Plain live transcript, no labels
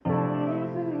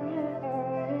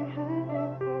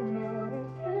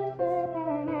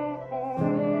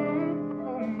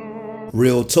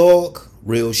Real talk,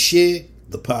 real shit,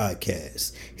 the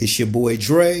podcast. It's your boy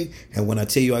Dre, and when I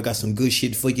tell you I got some good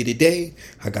shit for you today,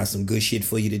 I got some good shit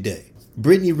for you today.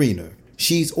 Brittany Renner,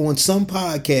 she's on some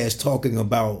podcast talking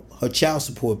about her child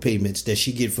support payments that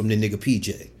she get from the nigga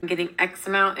PJ. I'm getting X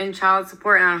amount in child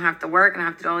support and I don't have to work and I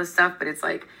have to do all this stuff, but it's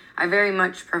like I very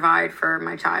much provide for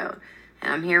my child.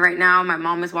 And I'm here right now, my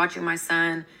mom is watching my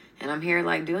son, and I'm here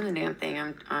like doing the damn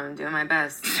thing. I'm doing my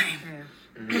best.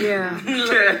 Yeah. A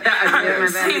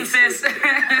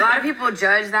lot of people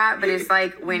judge that, but it's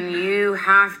like when you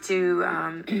have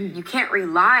to, you can't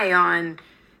rely on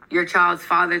your child's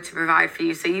father to provide for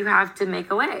you, so you have to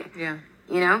make a way. Yeah.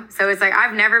 You know? So it's like,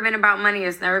 I've never been about money,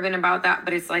 it's never been about that,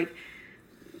 but it's like,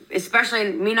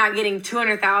 especially me not getting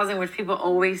 $200,000, which people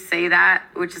always say that,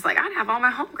 which is like, I'd have all my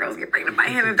homegirls get pregnant by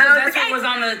him if that was the case. What was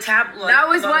on the tablet. That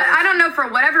was what, I don't know, for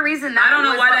whatever reason, that I don't know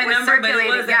was why what that was number, but it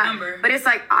circulated. was that number. But it's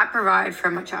like, I provide for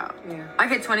my child. Yeah. I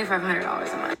get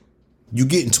 $2,500 a month. You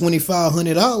getting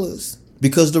 $2,500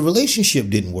 because the relationship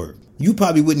didn't work. You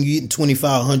probably wouldn't get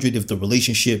 $2,500 if the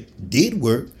relationship did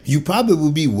work. You probably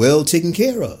would be well taken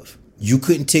care of. You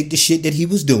couldn't take the shit that he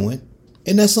was doing,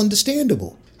 and that's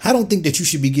understandable. I don't think that you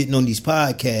should be getting on these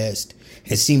podcasts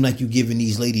and seem like you giving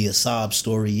these ladies a sob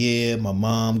story. Yeah, my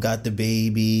mom got the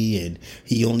baby and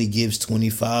he only gives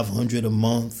 $2,500 a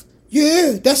month.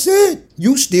 Yeah, that's it.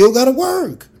 You still got to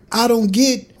work. I don't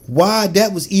get why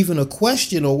that was even a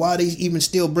question or why they even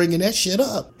still bringing that shit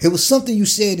up. It was something you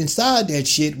said inside that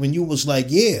shit when you was like,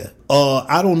 yeah,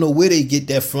 I don't know where they get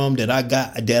that from that I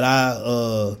get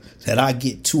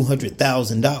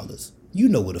 $200,000. You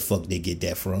know where the fuck they get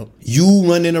that from. You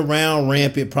running around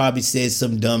rampant probably said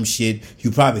some dumb shit.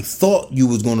 You probably thought you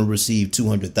was going to receive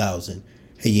 $200,000 and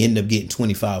you end up getting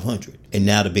 $2,500. And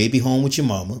now the baby home with your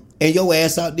mama and your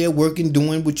ass out there working,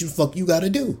 doing what you fuck you got to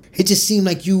do. It just seemed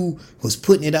like you was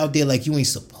putting it out there like you ain't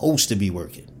supposed to be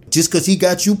working. Just because he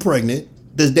got you pregnant,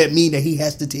 does that mean that he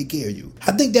has to take care of you?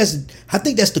 I think that's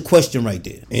the question right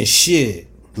there. And shit,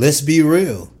 let's be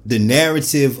real. The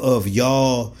narrative of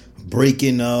y'all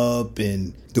breaking up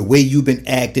and the way you've been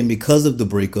acting because of the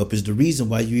breakup is the reason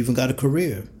why you even got a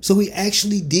career. So he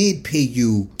actually did pay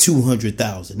you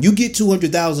 $200,000. You get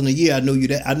 $200,000 a year.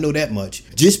 I know that much.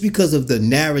 Just because of the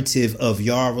narrative of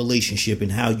your relationship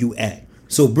and how you act.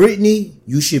 So Brittany,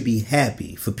 you should be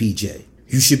happy for PJ.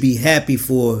 You should be happy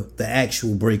for the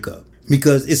actual breakup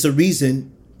because it's a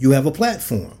reason you have a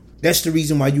platform. That's the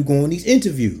reason why you go on these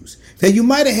interviews. Now, you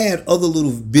might have had other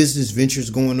little business ventures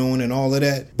going on and all of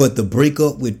that, but the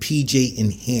breakup with PJ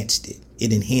enhanced it.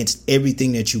 It enhanced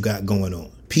everything that you got going on.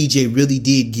 PJ really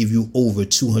did give you over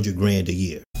 $200,000 a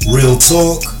year. Real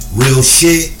talk, real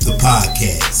shit, the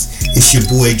podcast. It's your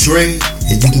boy Dre,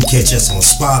 and you can catch us on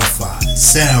Spotify,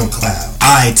 SoundCloud,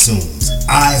 iTunes,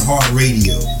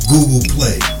 iHeartRadio, Google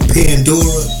Play,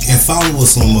 Pandora, and follow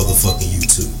us on motherfucking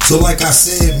YouTube. So like I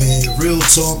said, man, real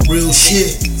talk, real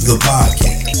shit, the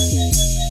podcast.